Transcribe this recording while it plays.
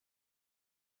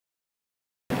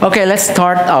Okay, let's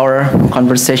start our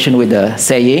conversation with a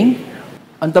saying.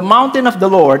 On the mountain of the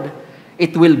Lord,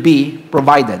 it will be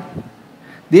provided.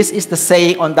 This is the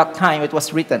saying on that time it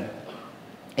was written.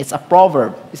 It's a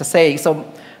proverb. It's a saying. So,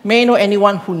 may I know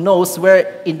anyone who knows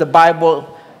where in the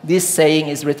Bible this saying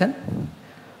is written?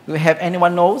 Do we have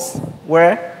anyone knows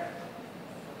where?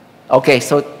 Okay,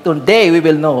 so today we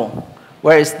will know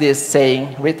where is this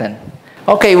saying written.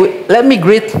 Okay, let me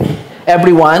greet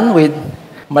everyone with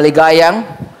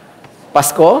Maligayang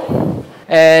Pasko,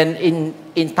 and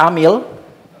in Tamil,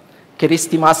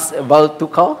 Kiristimas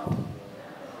Baltukal.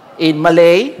 In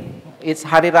Malay, it's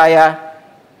Hari Raya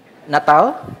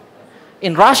Natal.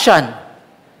 In Russian,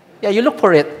 yeah, you look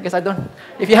for it because I don't.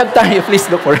 If you have time, you please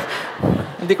look for it.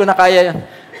 Hindi ko na kaya,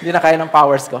 hindi na kaya ng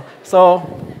powers ko. So,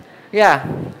 yeah,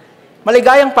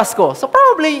 Maligayang Pasko. So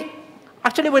probably,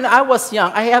 actually, when I was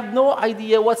young, I have no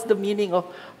idea what's the meaning of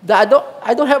that.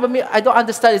 I don't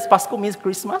understand. If Pasko means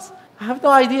Christmas. I have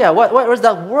no idea. Where does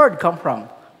that word come from?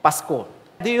 Pasko.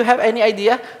 Do you have any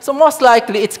idea? So most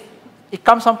likely, it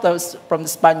comes from the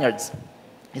Spaniards.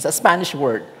 It's a Spanish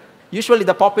word. Usually,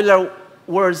 the popular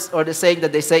words or the saying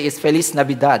that they say is Feliz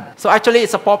Navidad. So actually,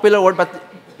 it's a popular word, but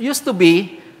used to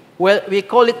be, well, we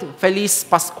call it Feliz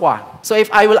Pascua. So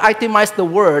if I will itemize the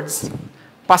words,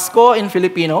 Pasko in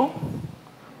Filipino,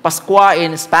 Pascua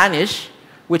in Spanish,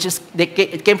 which is,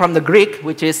 it came from the Greek,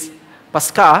 which is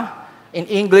Pascha, in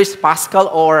English, Paschal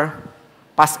or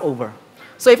Passover.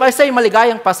 So if I say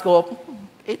Maligayang Pasko,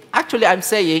 actually I'm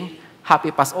saying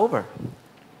Happy Passover.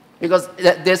 Because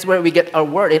that's where we get our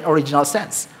word in original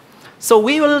sense. So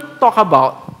we will talk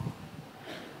about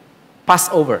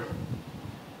Passover.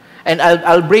 And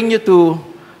I'll bring you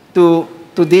to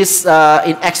this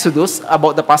in Exodus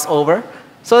about the Passover.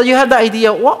 So you have the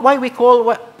idea why we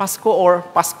call Pasko or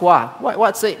Pascua.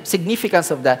 What's the significance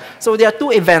of that? So there are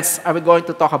two events we're going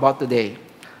to talk about today.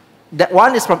 That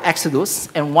one is from Exodus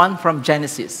and one from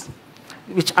Genesis,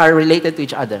 which are related to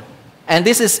each other. And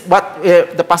this is what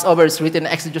the Passover is written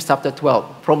in Exodus chapter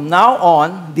 12. From now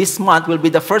on, this month will be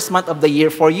the first month of the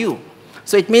year for you.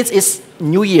 So it means it's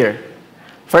New Year.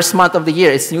 First month of the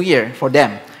year, it's New Year for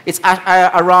them. It's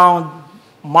around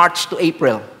March to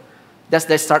April. That's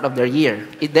the start of their year.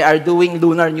 They are doing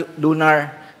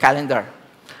lunar calendar.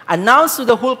 Announce to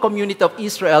the whole community of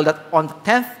Israel that on the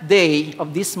 10th day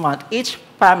of this month, each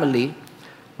family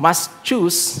must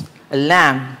choose a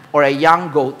lamb or a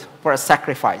young goat for a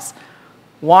sacrifice.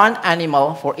 One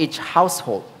animal for each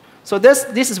household. So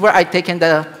this is where I've taken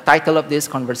the title of this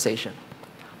conversation.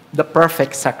 The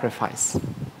perfect sacrifice.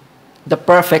 The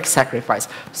perfect sacrifice.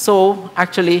 So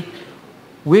actually,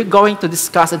 we're going to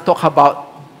discuss and talk about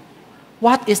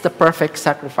what is the perfect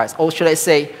sacrifice? Or should I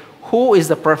say, who is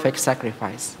the perfect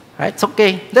sacrifice? Right? So,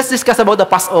 okay, let's discuss about the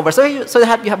Passover. So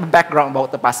that you have a background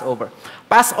about the Passover.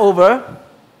 Passover,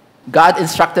 God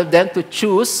instructed them to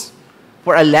choose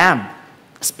for a lamb.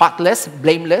 Spotless,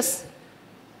 blameless,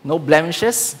 no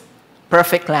blemishes,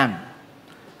 perfect lamb.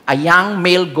 A young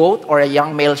male goat or a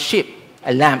young male sheep,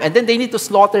 a lamb. And then they need to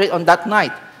slaughter it on that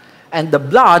night. And the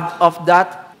blood of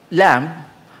that lamb,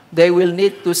 they will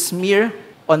need to smear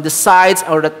on the sides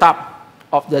or the top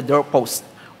of the doorpost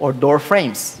or door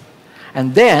frames.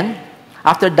 And then,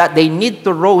 after that, they need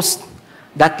to roast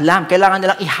that lamb. Kailangan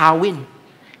nilang ihawin.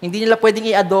 Hindi nila pwedeng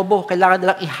i-adobo. Kailangan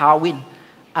nilang ihawin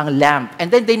ang lamb. And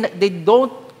then they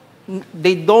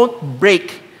don't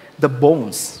break the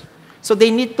bones. So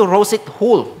they need to roast it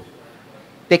whole.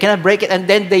 They cannot break it, and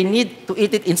then they need to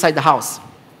eat it inside the house.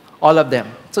 All of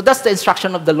them. So that's the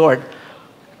instruction of the Lord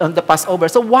on the Passover.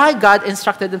 So why God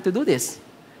instructed them to do this?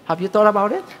 Have you thought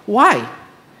about it? Why?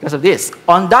 Because of this.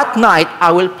 On that night,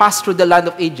 I will pass through the land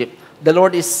of Egypt. The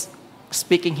Lord is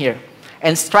speaking here.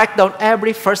 And strike down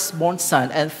every firstborn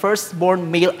son and firstborn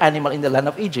male animal in the land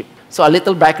of Egypt. So a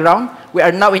little background. We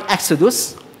are now in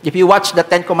Exodus. If you watch the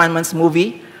Ten Commandments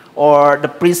movie or the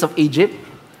Prince of Egypt.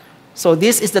 So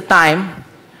this is the time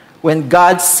when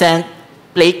God sent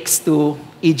plagues to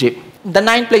Egypt. The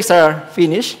 9 plagues are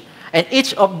finished. And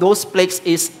each of those plagues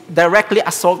is directly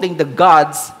assaulting the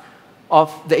gods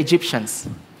of the Egyptians.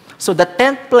 So the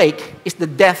 10th plague is the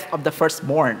death of the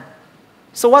firstborn.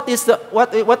 So what is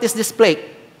this plague?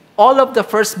 All of the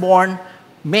firstborn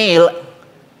male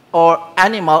or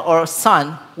animal or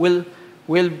son will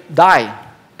die.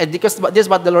 And because this is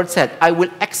what the Lord said, I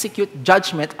will execute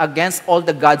judgment against all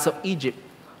the gods of Egypt.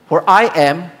 For I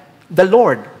am the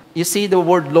Lord. You see the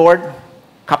word Lord,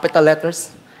 capital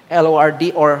letters, Lord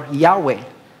or Yahweh,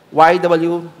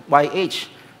 YWYH.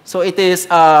 So it is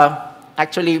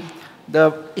actually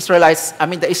the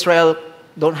Israel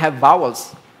don't have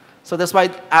vowels. So that's why,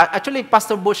 actually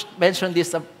Pastor Bush mentioned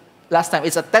this last time.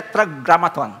 It's a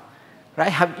tetragrammaton.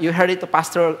 Right? Have you heard it to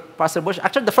Pastor Bush?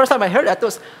 Actually, the first time I heard it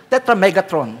was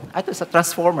tetramegatron. I thought it's a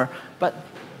transformer.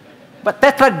 But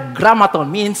tetragrammaton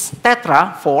means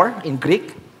tetra, 4 in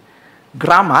Greek.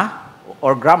 Gramma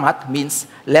or grammat means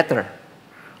letter,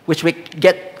 which we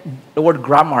get the word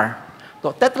grammar.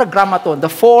 So tetragrammaton, the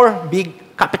 4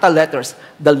 big capital letters,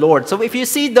 the Lord. So if you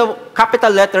see the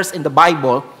capital letters in the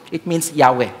Bible, it means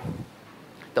Yahweh,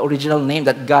 the original name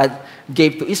that God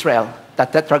gave to Israel, the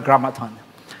tetragrammaton.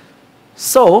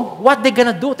 So, what they're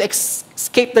going to do to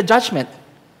escape the judgment?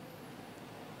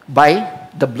 By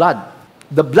the blood.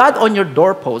 The blood on your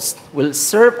doorpost will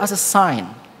serve as a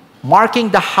sign, marking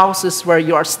the houses where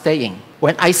you are staying.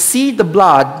 When I see the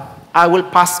blood, I will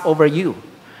pass over you.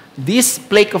 This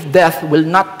plague of death will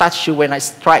not touch you when I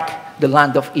strike the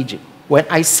land of Egypt. When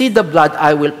I see the blood,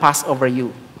 I will pass over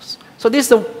you. So this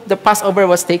the Passover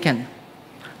was taken.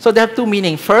 So they have 2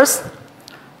 meanings. First,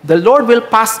 the Lord will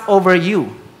pass over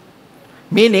you.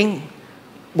 Meaning,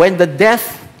 when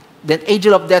the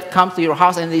angel of death comes to your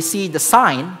house and they see the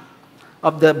sign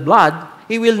of the blood,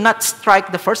 he will not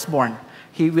strike the firstborn.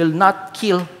 He will not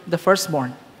kill the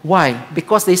firstborn. Why?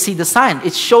 Because they see the sign.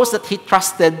 It shows that he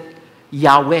trusted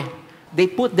Yahweh. They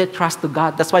put their trust to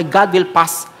God. That's why God will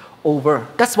pass over.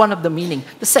 That's one of the meaning.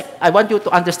 I want you to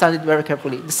understand it very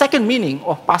carefully. The second meaning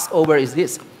of Passover is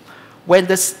this. When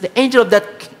the angel of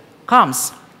death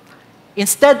comes,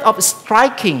 instead of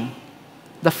striking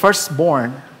the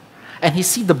firstborn, and he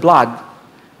see the blood,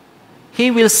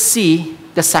 he will see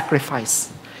the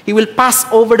sacrifice. He will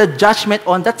pass over the judgment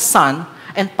on that son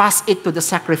and pass it to the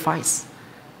sacrifice.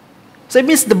 So it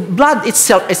means the blood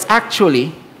itself is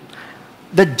actually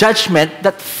the judgment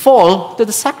that fall to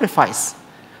the sacrifice.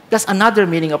 That's another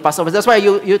meaning of Passover. That's why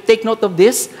you take note of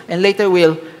this, and later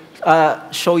we'll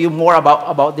show you more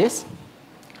about this.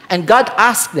 And God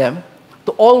asked them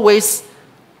to always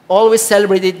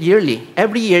celebrate it yearly.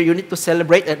 Every year you need to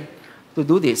celebrate and to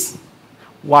do this.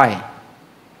 Why?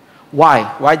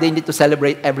 Why they need to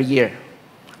celebrate every year?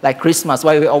 Like Christmas,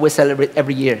 why we always celebrate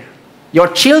every year? Your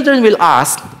children will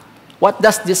ask, what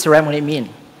does this ceremony mean?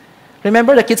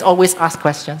 Remember the kids always ask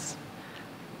questions.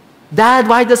 Dad,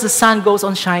 why does the sun goes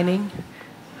on shining?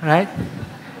 Right?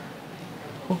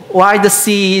 Why the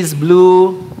sea is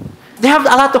blue? They have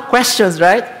a lot of questions,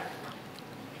 right?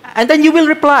 And then you will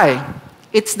reply,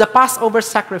 it's the Passover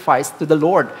sacrifice to the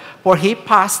Lord, for he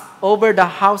passed over the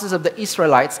houses of the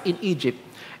Israelites in Egypt.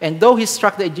 And though he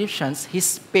struck the Egyptians, he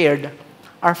spared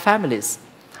our families.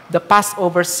 The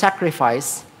Passover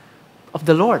sacrifice of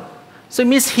the Lord. So it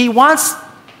means he wants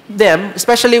them,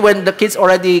 especially when the kids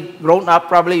already grown up,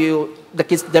 probably the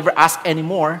kids never ask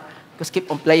anymore because keep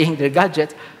on playing their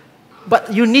gadgets.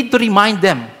 But you need to remind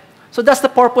them. So that's the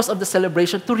purpose of the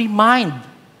celebration, to remind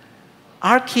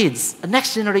our kids, the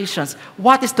next generations,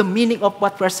 what is the meaning of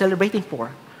what we're celebrating for.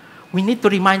 We need to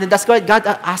remind them. That's what God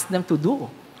asked them to do,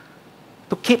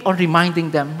 to keep on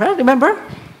reminding them. Right? Remember?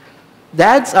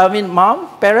 Dads,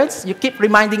 mom, parents, you keep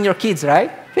reminding your kids, right?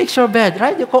 Fix your bed,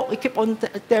 right? You keep on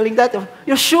telling that.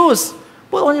 Your shoes,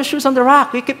 put on your shoes on the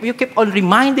rack. You keep on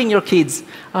reminding your kids.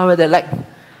 They're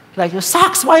like your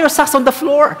socks. Why are your socks on the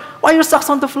floor? Why are your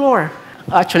socks on the floor?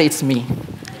 Actually, it's me.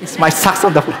 It's my socks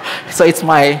on the floor. So it's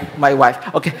my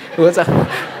wife. Okay.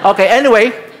 Okay,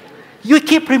 anyway, you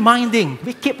keep reminding.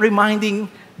 We keep reminding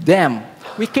them.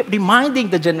 We keep reminding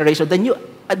the generation,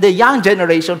 the young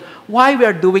generation, why we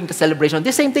are doing the celebration.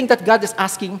 The same thing that God is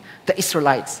asking the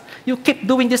Israelites. You keep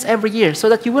doing this every year so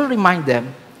that you will remind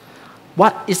them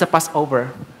what is the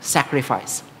Passover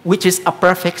sacrifice, which is a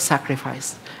perfect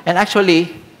sacrifice. And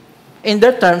actually, in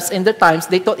their times,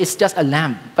 they thought it's just a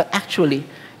lamb, but actually,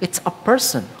 it's a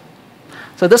person.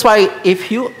 So that's why if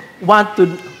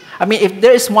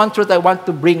there is one truth I want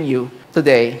to bring you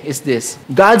today, is this.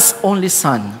 God's only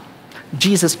Son,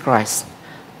 Jesus Christ,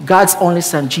 God's only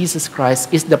Son, Jesus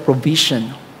Christ, is the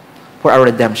provision for our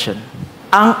redemption.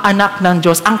 Ang anak ng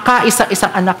Diyos, ang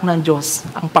kaisa-isang anak ng Diyos,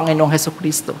 ang Panginoong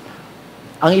Hesukristo,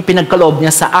 ang ipinagkaloob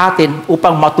niya sa atin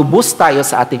upang matubos tayo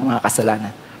sa ating mga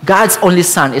kasalanan. God's only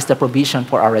Son is the provision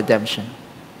for our redemption.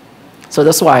 So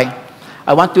that's why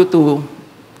I want you to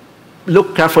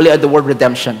look carefully at the word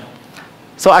redemption.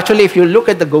 So actually, if you look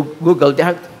at the Google,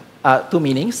 there are 2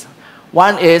 meanings.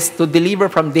 One is to deliver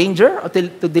from danger or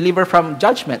to deliver from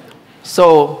judgment.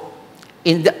 So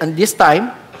in this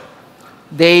time,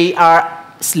 they are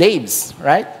slaves,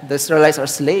 right? The Israelites are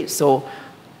slaves. So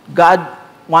God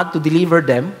wants to deliver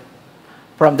them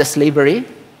from the slavery.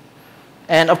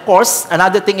 And of course,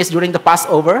 another thing is during the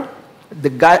Passover,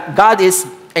 God is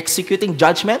executing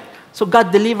judgment. So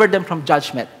God delivered them from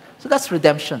judgment. So that's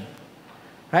redemption.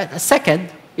 Right? Second,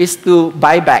 is to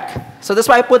buy back. So that's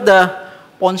why I put the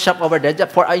pawn shop over there.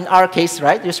 For in our case,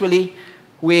 right? Usually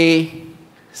we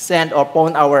send or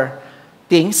pawn our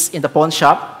things in the pawn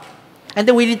shop, and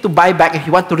then we need to buy back if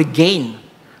you want to regain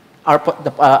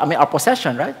our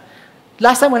possession, right?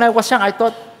 Last time when I was young, I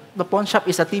thought the pawn shop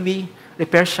is a TV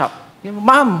repair shop.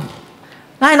 Mom,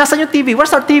 Nay, nasan yung TV?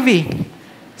 Where's our TV?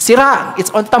 Sira. It's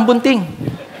on Tambunting.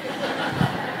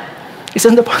 It's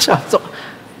in the pawn shop. So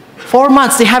 4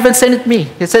 months, they haven't sent it me.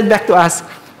 They sent back to us.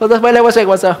 So that's why I was like, it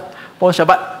was a pawn shop.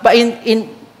 But in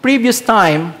previous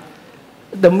time,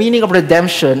 the meaning of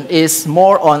redemption is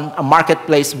more on a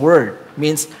marketplace word.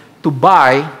 Means to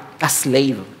buy a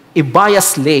slave. You buy a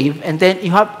slave, and then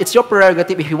it's your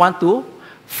prerogative if you want to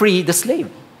free the slave.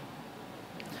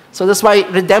 So that's why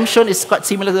redemption is quite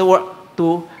similar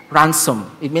to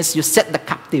ransom. It means you set the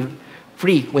captive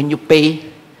free when you pay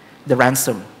the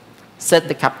ransom. Set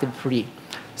the captive free.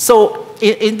 So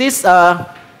in this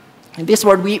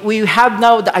word, we have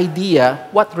now the idea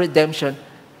what redemption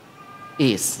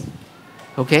is.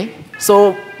 Okay?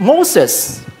 So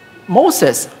Moses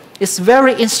is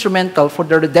very instrumental for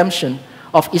the redemption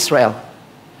of Israel.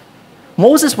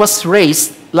 Moses was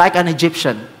raised like an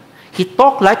Egyptian. He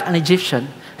talked like an Egyptian.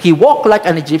 He walked like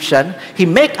an Egyptian. He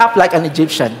make up like an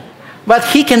Egyptian. But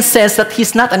he can sense that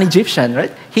he's not an Egyptian,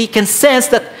 right? He can sense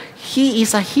that he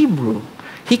is a Hebrew.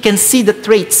 He can see the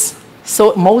traits.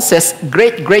 So Moses'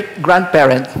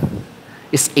 great-great-grandparent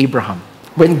is Abraham.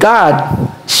 When God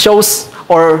shows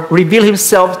or reveal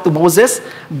himself to Moses,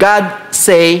 God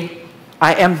say,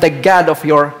 I am the God of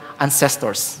your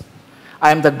ancestors.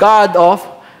 I am the God of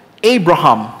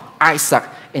Abraham, Isaac,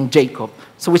 and Jacob.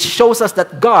 So which shows us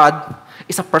that God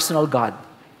is a personal God.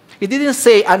 He didn't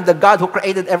say, I'm the God who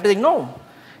created everything. No.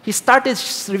 He started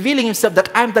revealing himself that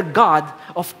I'm the God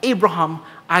of Abraham,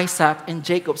 Isaac, and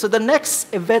Jacob. So the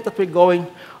next event that we're going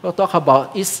to talk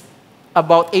about is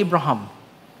about Abraham.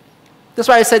 That's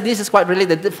why I said this is quite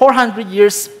related. The 400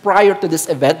 years prior to this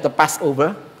event, the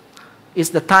Passover, is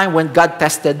the time when God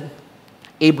tested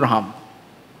Abraham.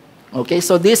 Okay,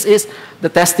 so this is the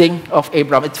testing of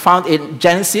Abraham. It's found in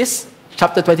Genesis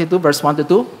chapter 22, verse 1 to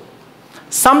 2.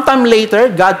 Sometime later,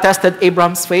 God tested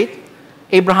Abraham's faith.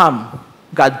 Abraham,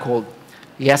 God called.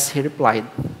 Yes, he replied,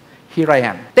 here I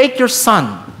am. Take your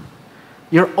son,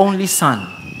 your only son,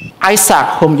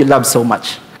 Isaac, whom you love so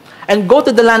much, and go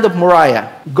to the land of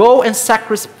Moriah. Go and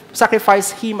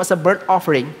sacrifice him as a burnt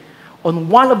offering on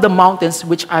one of the mountains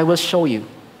which I will show you.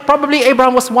 Probably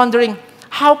Abraham was wondering,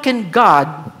 how can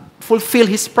God fulfill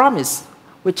his promise,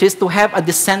 which is to have a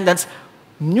descendants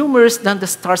numerous than the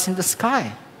stars in the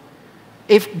sky,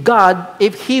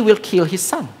 if he will kill his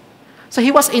son? So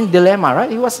he was in dilemma,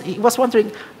 right? He was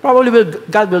wondering, probably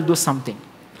God will do something.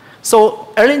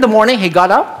 So early in the morning, he got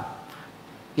up,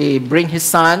 he bring his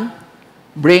son,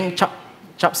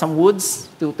 chop some woods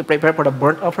to prepare for the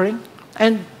burnt offering,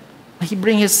 and he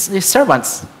bring his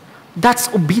servants. That's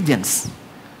obedience.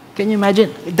 Can you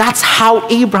imagine? That's how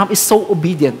Abraham is so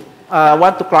obedient. I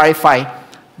want to clarify,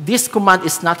 this command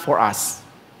is not for us.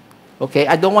 Okay,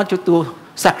 I don't want you to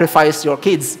sacrifice your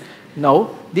kids.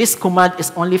 No, this command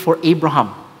is only for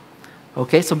Abraham.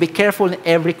 Okay, so be careful in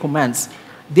every command.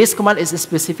 This command is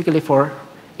specifically for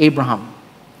Abraham.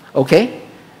 Okay?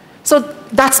 So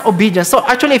that's obedience. So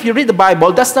actually, if you read the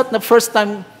Bible, that's not the first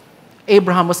time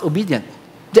Abraham was obedient.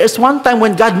 There's one time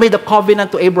when God made a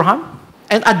covenant to Abraham,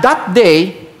 and at that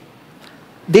day,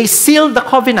 they sealed the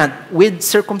covenant with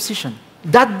circumcision.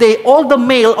 That day, all the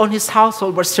male on his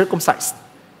household were circumcised.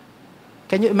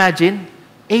 Can you imagine?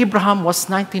 Abraham was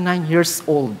 99 years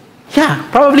old. Yeah,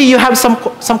 probably you have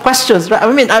some questions, right?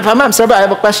 I mean, if I'm a servant, I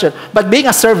have a question. But being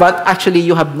a servant, actually,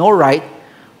 you have no right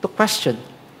to question.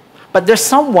 But there's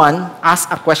someone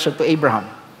asked a question to Abraham.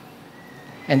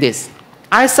 And this,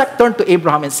 Isaac turned to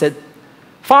Abraham and said,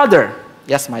 Father,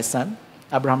 yes, my son,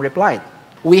 Abraham replied,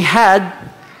 we had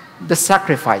the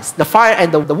sacrifice, the fire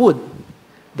and the wood.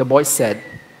 The boy said,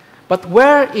 but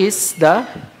where is the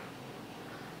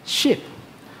sheep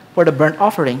for the burnt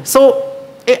offering? So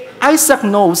Isaac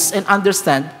knows and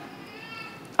understands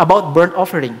about burnt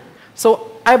offering.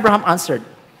 So Abraham answered,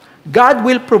 God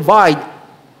will provide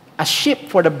a sheep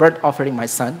for the burnt offering, my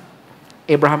son.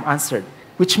 Abraham answered,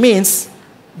 which means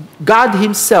God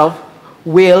himself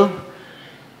will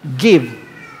give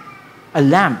a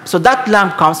lamb. So that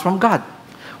lamb comes from God.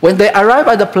 When they arrived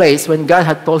at the place when God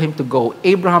had told him to go,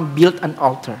 Abraham built an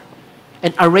altar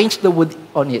and arranged the wood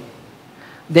on it.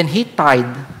 Then he tied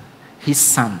his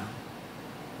son.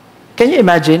 Can you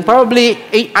imagine? Probably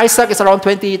Isaac is around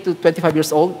 20 to 25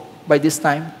 years old by this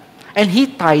time. And he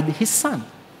tied his son.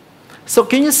 So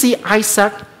can you see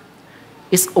Isaac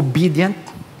is obedient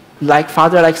like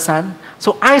father, like son.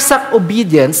 So Isaac's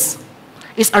obedience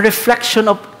is a reflection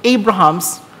of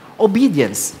Abraham's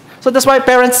obedience. So that's why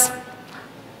parents,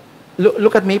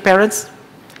 look at me, parents.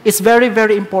 It's very,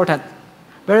 very important,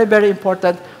 very, very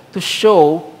important to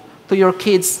show to your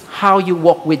kids how you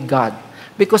walk with God,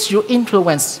 because you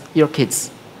influence your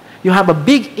kids. You have a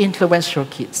big influence on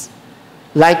your kids.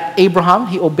 Like Abraham,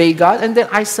 he obeyed God, and then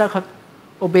Isaac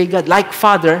obeyed God. Like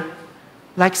father,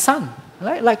 like son.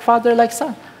 Right? Like father, like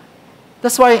son.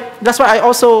 That's why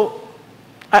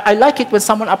I like it when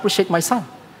someone appreciates my son.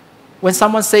 When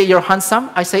someone say you're handsome,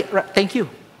 I say thank you.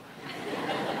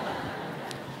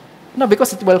 No,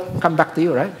 because it will come back to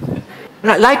you, right?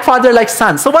 Like father, like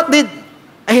son. So what did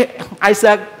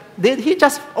Isaac did? He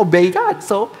just obeyed God.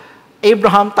 So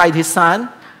Abraham tied his son,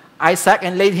 Isaac,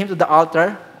 and laid him to the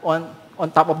altar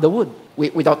on top of the wood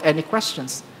without any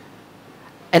questions.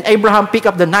 And Abraham picked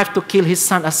up the knife to kill his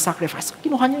son as sacrifice.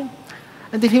 Kinuha niya yun.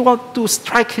 And then he wanted to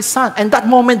strike his son. And that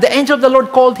moment, the angel of the Lord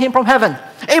called him from heaven.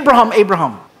 Abraham,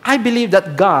 Abraham. I believe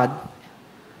that God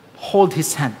hold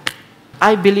his hand.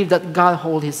 I believe that God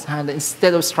hold his hand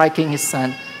instead of striking his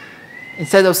son.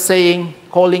 Instead of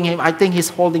calling him, I think he's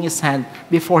holding his hand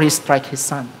before he strike his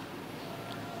son.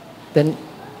 Then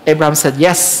Abraham said,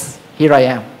 yes, here I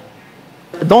am.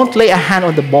 Don't lay a hand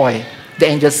on the boy. The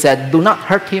angel said, do not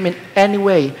hurt him in any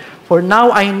way, for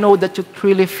now I know that you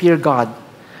truly fear God.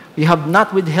 You have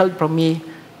not withheld from me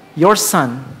your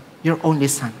son, your only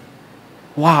son.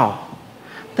 Wow.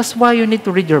 That's why you need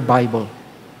to read your Bible.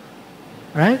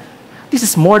 Right? This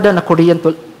is more than a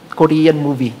Korean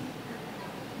movie.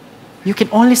 You can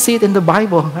only see it in the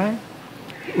Bible, right?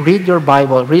 Read your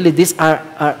Bible. Really, these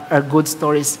are good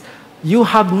stories. You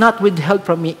have not withheld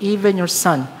from me even your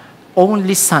son,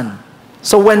 only son.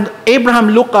 So when Abraham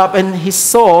looked up and he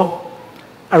saw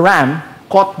a ram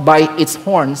caught by its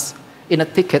horns in a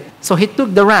thicket, so he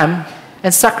took the ram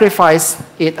and sacrificed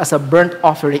it as a burnt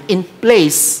offering in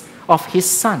place of his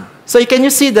son. So can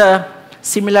you see the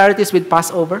similarities with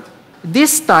Passover?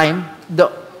 This time,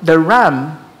 the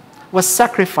ram was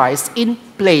sacrificed in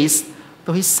place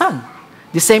to his son.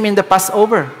 The same in the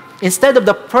Passover. Instead of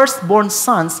the firstborn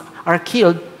sons are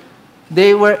killed,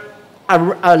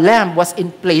 a lamb was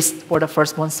in place for the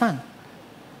firstborn son.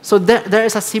 So there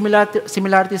is a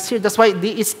similarities here. That's why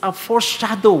there is a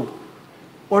foreshadow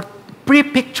or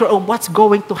pre-picture of what's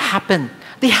going to happen.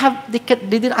 They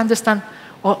didn't understand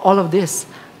all of this.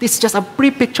 This is just a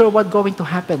pre-picture of what's going to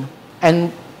happen.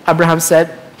 And Abraham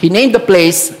said, he named the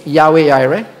place Yahweh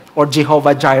Jireh, or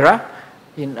Jehovah Jireh,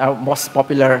 in our most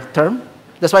popular term.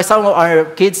 That's why some of our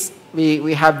kids,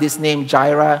 we have this name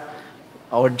Jireh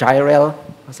or Jirel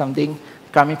or something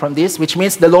coming from this, which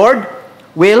means the Lord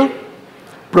will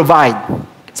provide.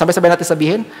 Sabay-sabay natin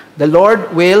sabihin, the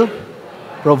Lord will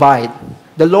provide.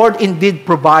 The Lord indeed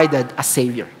provided a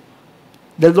Savior.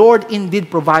 The Lord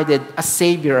indeed provided a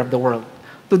Savior of the world.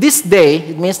 To this day,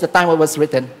 it means the time it was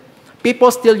written, people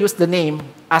still use the name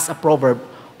as a proverb.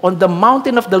 On the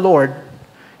mountain of the Lord,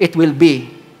 it will be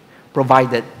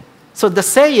provided. So the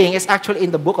saying is actually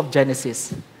in the book of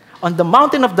Genesis. On the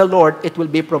mountain of the Lord, it will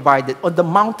be provided. On the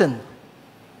mountain.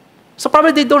 So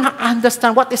probably they don't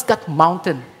understand what is that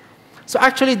mountain. So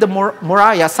actually the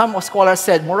Moriah, some scholars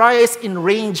said, Moriah is in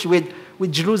range with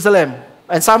Jerusalem.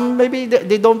 And some maybe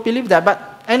they don't believe that.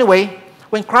 But anyway,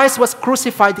 when Christ was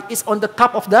crucified, it's on the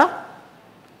top of the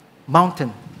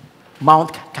mountain,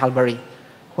 Mount Calvary.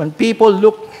 When people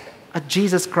look at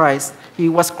Jesus Christ, he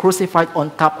was crucified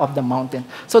on top of the mountain.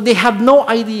 So they have no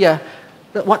idea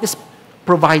that what is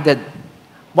provided,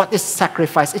 what is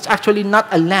sacrificed. It's actually not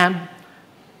a lamb,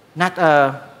 not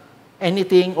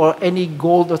anything or any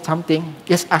gold or something.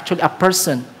 It's actually a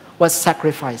person was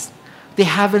sacrificed. They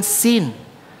haven't seen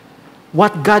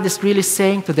what God is really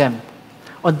saying to them.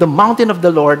 On the mountain of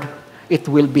the Lord, it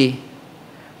will be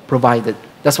provided.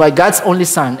 That's why God's only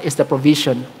Son is the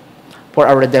provision for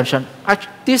our redemption.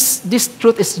 This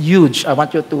truth is huge. I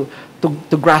want you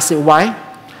to grasp it. Why?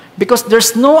 Because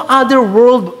there's no other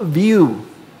world view.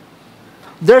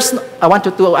 I want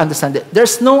you to understand it.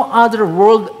 There's no other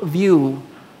world view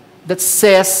that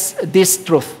says this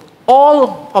truth.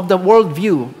 All of the world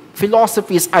view,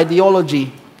 philosophies,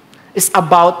 ideology, is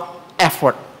about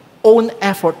effort, own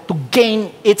effort to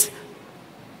gain its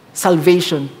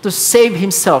salvation, to save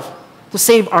himself, to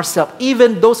save ourselves.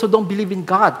 Even those who don't believe in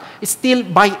God, it's still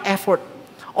by effort.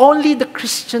 Only the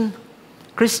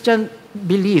Christian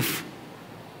belief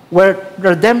where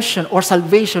redemption or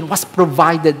salvation was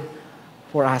provided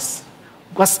for us,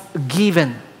 was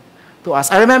given to us.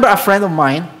 I remember a friend of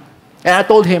mine, and I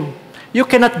told him, you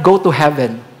cannot go to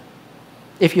heaven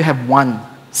if you have one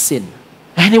sin.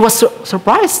 And he was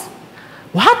surprised.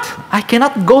 What? I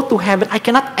cannot go to heaven. I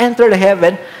cannot enter the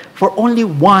heaven for only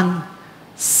one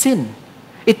sin.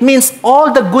 It means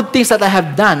all the good things that I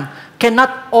have done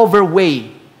cannot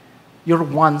overweigh your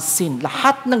one sin.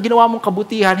 Lahat ng ginawa mong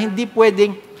kabutihan, hindi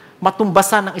pwedeng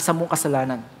matumbasan ng isa mong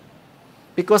kasalanan.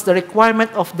 Because the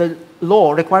requirement of the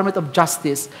law, requirement of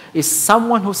justice, is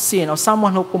someone who sin or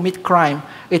someone who commit crime,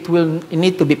 it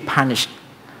need to be punished.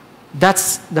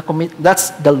 That's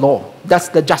the law. That's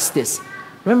the justice.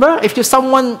 Remember, if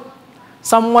someone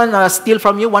steal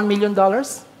from you $1 million, all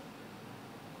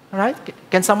right?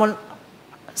 Can someone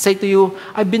say to you,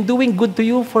 I've been doing good to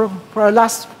you for the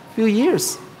last few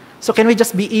years. So can we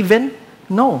just be even?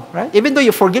 No, right? Even though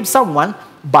you forgive someone,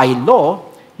 by law,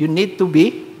 you need to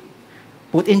be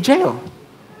put in jail.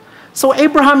 So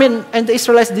Abraham and the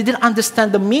Israelites didn't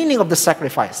understand the meaning of the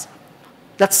sacrifice.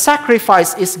 That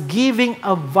sacrifice is giving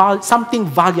something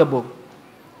valuable.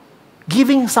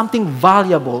 Giving something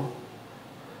valuable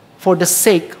for the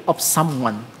sake of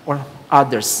someone or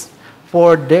others,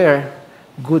 for their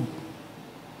good.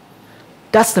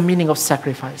 That's the meaning of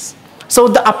sacrifice. So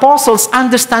the apostles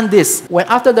understand this. When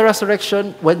after the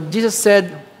resurrection, when Jesus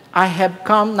said, I have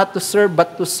come not to serve,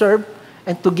 but to serve,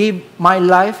 and to give my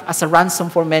life as a ransom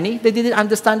for many, they didn't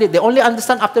understand it. They only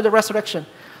understand after the resurrection.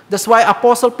 That's why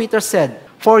Apostle Peter said,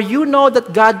 for you know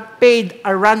that God paid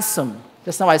a ransom.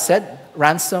 That's not what I said,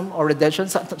 ransom or redemption,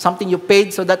 something you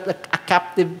paid so that a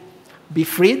captive be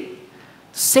freed,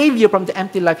 to save you from the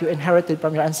empty life you inherited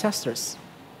from your ancestors,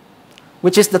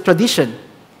 which is the tradition.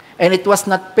 And it was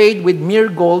not paid with mere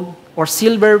gold or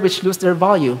silver which lose their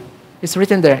value. It's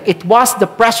written there. It was the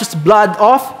precious blood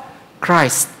of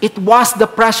Christ. It was the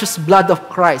precious blood of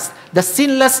Christ, the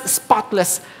sinless,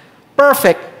 spotless,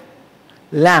 perfect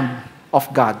Lamb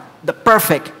of God, the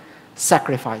perfect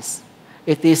sacrifice.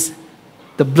 It is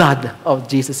the blood of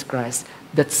Jesus Christ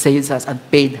that saves us and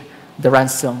paid the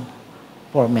ransom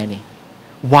for many.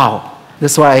 Wow.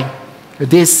 That's why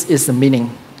this is the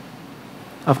meaning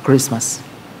of Christmas.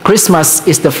 Christmas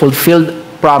is the fulfilled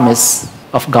promise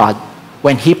of God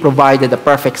when He provided the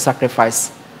perfect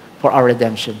sacrifice for our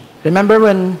redemption. Remember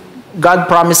when God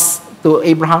promised to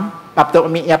Abraham,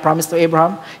 promised to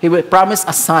Abraham, He will promise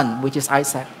a son, which is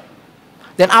Isaac.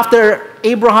 Then after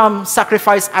Abraham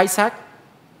sacrificed Isaac,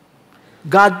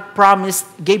 God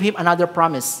gave him another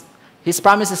promise. His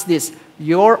promise is this: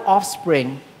 your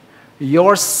offspring,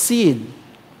 your seed,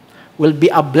 will be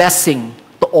a blessing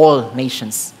to all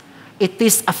nations. It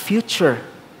is a future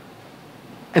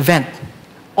event.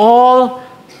 All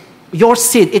your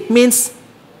seed, it means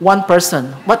one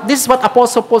person. But this is what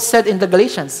Apostle Paul said in the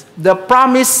Galatians. The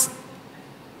promise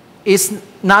is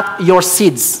not your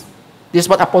seeds. This is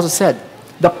what Apostle said.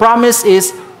 The promise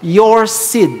is your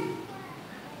seed,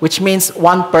 which means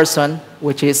one person,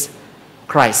 which is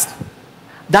Christ.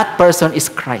 That person is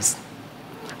Christ.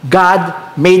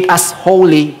 God made us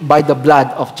holy by the blood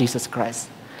of Jesus Christ.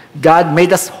 God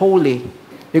made us holy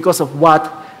because of what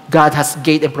God has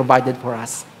gained and provided for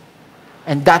us.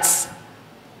 And that's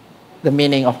the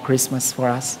meaning of Christmas for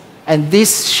us. And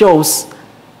this shows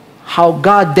how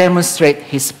God demonstrates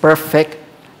His perfect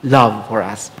love for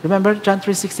us. Remember John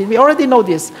 3:16? We already know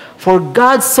this. For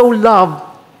God so loved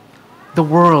the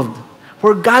world.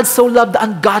 For God so loved the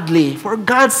ungodly. For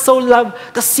God so loved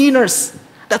the sinners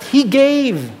that He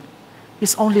gave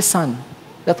His only Son,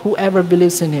 that whoever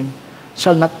believes in Him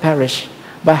shall not perish,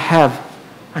 but have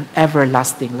an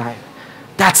everlasting life.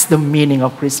 That's the meaning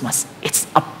of Christmas. It's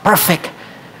a perfect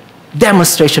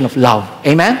demonstration of love.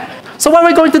 Amen? So what are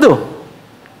we going to do?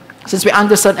 Since we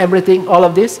understand everything, all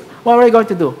of this, what are we going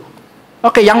to do?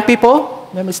 Okay, young people,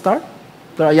 let me start.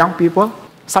 There are young people.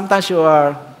 Sometimes you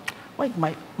are, wait,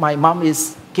 my mom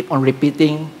is keep on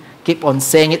repeating, keep on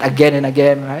saying it again and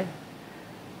again, right?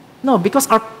 No, because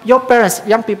your parents,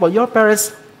 young people, your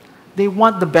parents, they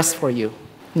want the best for you.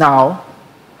 Now,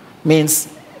 means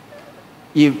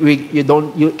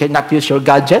you cannot use your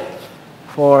gadget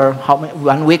for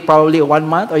 1 week probably, or 1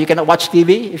 month, or you cannot watch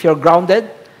TV if you're grounded,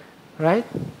 right?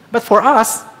 But for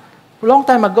us, a long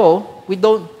time ago,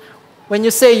 when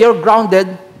you say you're grounded,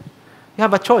 you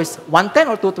have a choice, 110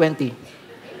 or 220.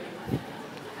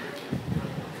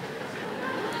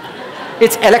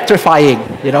 It's electrifying,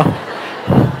 you know.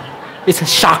 It's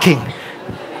shocking.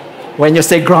 When you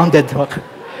say grounded,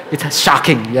 it's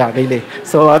shocking, yeah, really.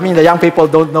 So, I mean, the young people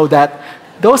don't know that.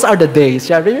 Those are the days.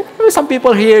 Yeah, really. Some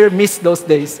people here miss those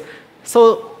days.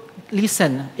 So,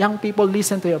 listen. Young people,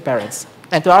 listen to your parents.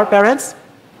 And to our parents,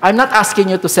 I'm not asking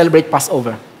you to celebrate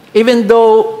Passover. Even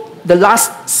though the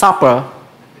Last Supper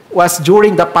was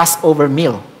during the Passover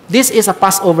meal. This is a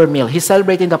Passover meal. He's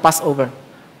celebrating the Passover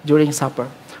during supper.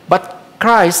 But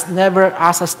Christ never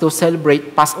asked us to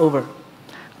celebrate Passover.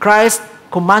 Christ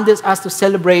commanded us to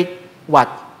celebrate what?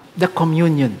 The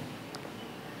communion.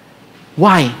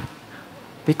 Why?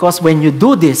 Because when you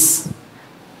do this,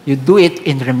 you do it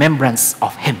in remembrance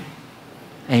of Him.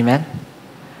 Amen?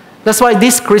 That's why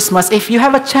this Christmas, if you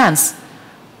have a chance,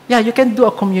 you can do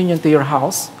a communion to your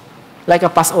house, like a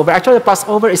Passover. Actually, a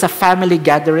Passover is a family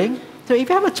gathering. So if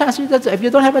you have a chance, if you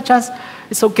don't have a chance,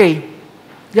 it's okay.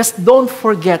 Just don't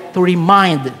forget to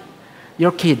remind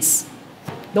your kids.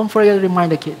 Don't forget to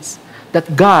remind the kids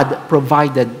that God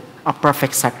provided a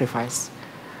perfect sacrifice.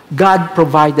 God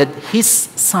provided His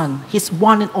Son, His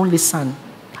one and only Son,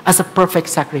 as a perfect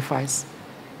sacrifice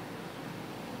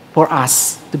for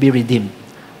us to be redeemed,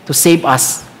 to save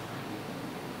us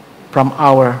from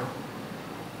our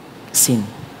sin.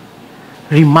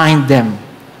 Remind them,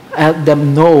 let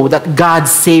them know that God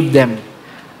saved them.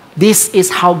 This is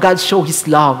how God showed His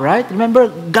love, right? Remember,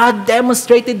 God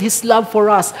demonstrated His love for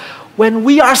us. When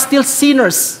we are still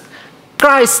sinners,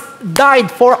 Christ died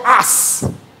for us.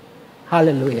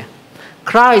 Hallelujah.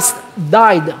 Christ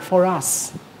died for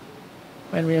us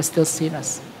when we are still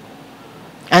sinners.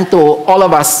 And to all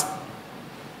of us,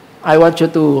 I want you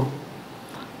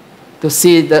to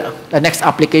see the next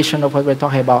application of what we're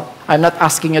talking about. I'm not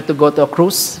asking you to go to a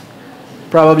cruise.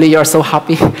 Probably you're so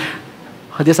happy.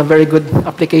 This is a very good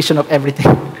application of everything.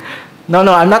 No,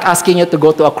 I'm not asking you to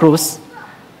go to a cruise.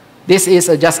 This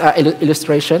is just an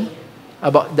illustration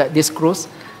about this cruise.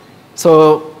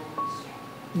 So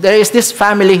there is this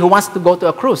family who wants to go to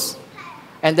a cruise.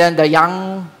 And then the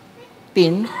young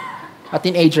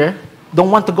teenager,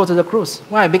 don't want to go to the cruise.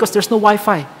 Why? Because there's no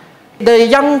Wi-Fi. The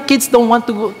young kids don't want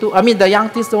to go to, the young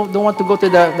kids don't want to go to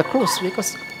the cruise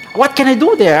because what can I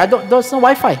do there? There's no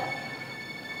Wi-Fi.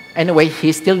 Anyway,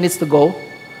 he still needs to go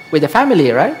with the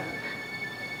family, right?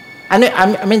 And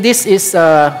this is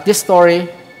this story,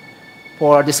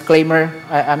 for disclaimer,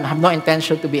 I have no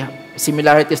intention to be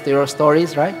similarities to your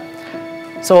stories, right?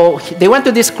 So they went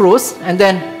to this cruise, and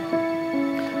then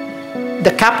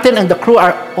the captain and the crew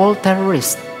are all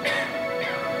terrorists.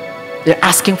 They're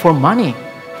asking for money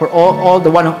for all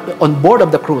the one on board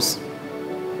of the cruise.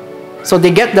 So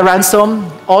they get the ransom,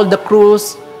 all the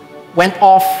crews went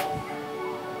off,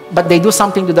 but they do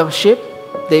something to the ship.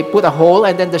 They put a hole,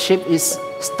 and then the ship is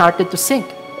started to sink.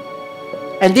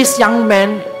 And this young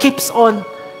man keeps on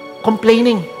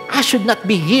complaining, I should not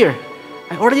be here.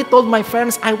 I already told my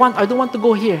friends, I don't want to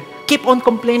go here. Keep on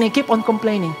complaining, keep on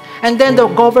complaining. And then the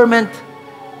government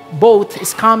boat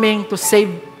is coming to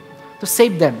save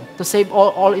them, to save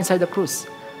all inside the cruise,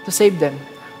 to save them.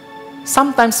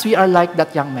 Sometimes we are like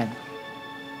that young man.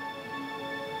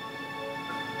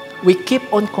 We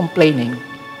keep on complaining,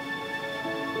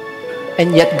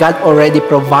 and yet God already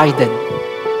provided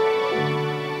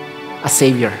a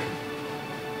Savior.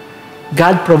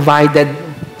 God provided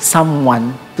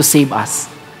someone to save us.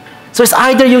 So it's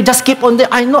either you just keep on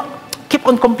keep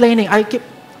on complaining,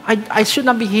 I should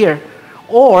not be here,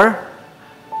 or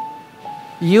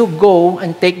you go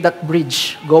and take that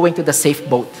bridge going to the safe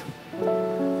boat.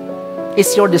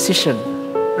 It's your decision,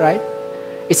 right?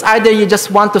 It's either you just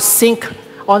want to sink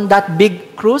on that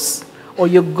big cruise, or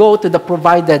you go to the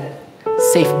provided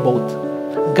safe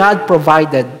boat. God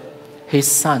provided His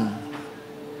Son.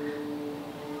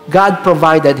 God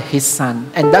provided His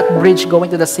Son. And that bridge going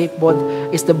to the safe boat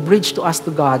is the bridge to us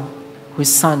to God, who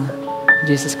is Son,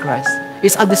 Jesus Christ.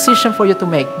 It's a decision for you to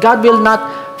make. God will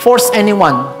not force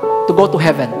anyone to go to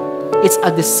heaven. It's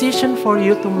a decision for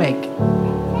you to make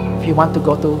if you want to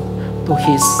go to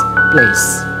His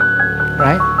place.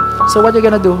 Right? So what you're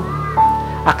going to do?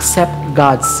 Accept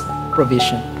God's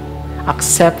provision.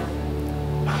 Accept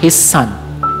His Son,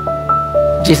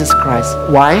 Jesus Christ.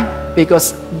 Why?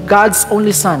 Because God's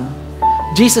only Son,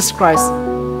 Jesus Christ,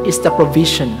 is the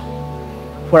provision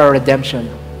for our redemption.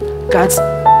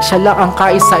 Siya lang ang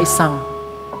kaisa-isang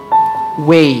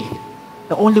way,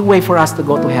 the only way for us to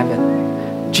go to heaven,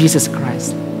 Jesus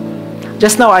Christ.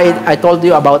 Just now, I told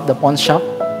you about the pawn shop.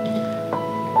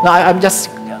 No, I'm just,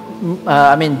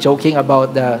 joking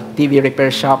about the TV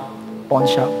repair shop, pawn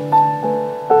shop.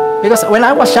 Because when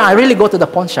I was young, I really go to the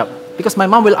pawn shop because my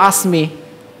mom will ask me,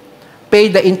 pay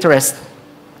the interest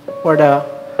for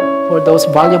those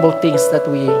valuable things that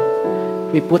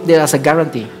we put there as a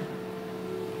guarantee.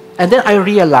 And then I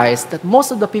realized that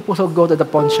most of the people who go to the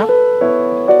pawn shop,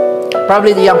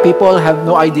 probably the young people have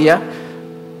no idea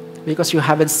because you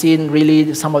haven't seen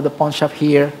really some of the pawn shop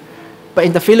here. But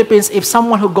in the Philippines, if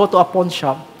someone who go to a pawn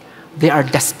shop, they are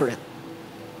desperate.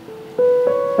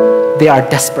 They are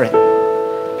desperate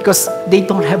because they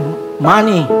don't have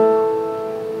money.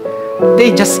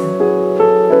 They just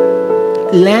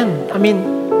lend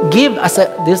give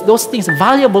those things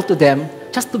valuable to them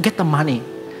just to get the money.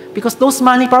 Because those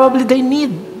money probably they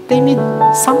need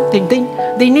something.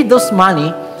 They need those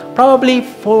money probably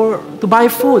to buy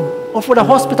food or for the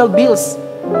hospital bills.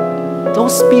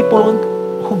 Those people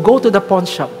who go to the pawn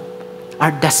shop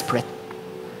are desperate.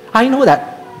 I know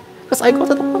that because I go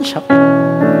to the pawn shop.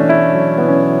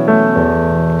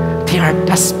 They are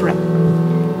desperate.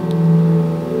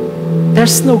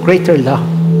 There's no greater love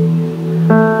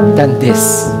than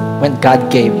this when God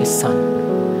gave His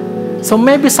Son. So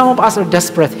maybe some of us are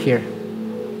desperate here.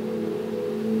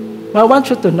 But I want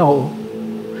you to know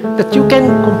that you can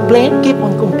keep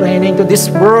on complaining to this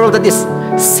world that is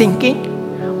sinking,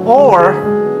 or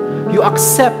you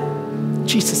accept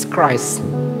Jesus Christ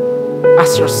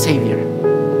as your Savior.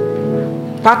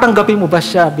 Tatanggapin mo ba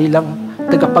siya bilang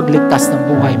tagapagligtas ng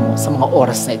buhay mo sa mga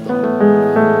oras na ito?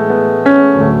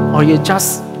 Or you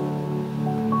just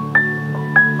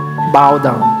bow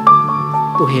down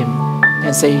to Him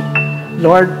and say,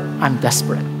 Lord, I'm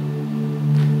desperate.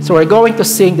 So we're going to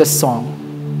sing this song.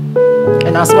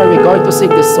 And as why we're going to sing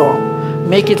this song,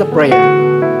 make it a prayer.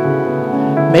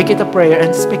 Make it a prayer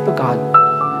and speak to God.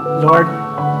 Lord,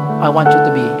 I want you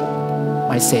to be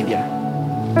my Savior.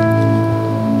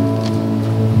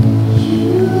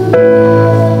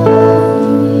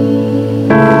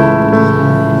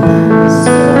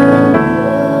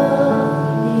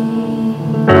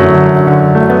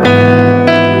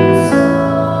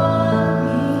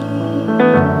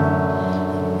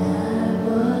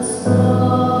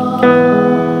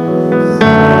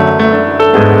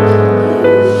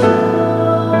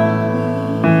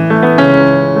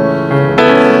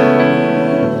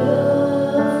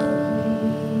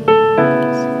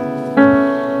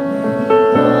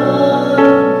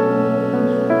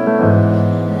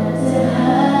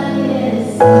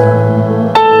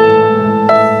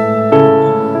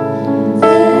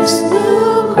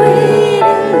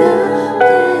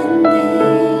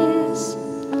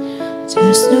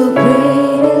 There's no greater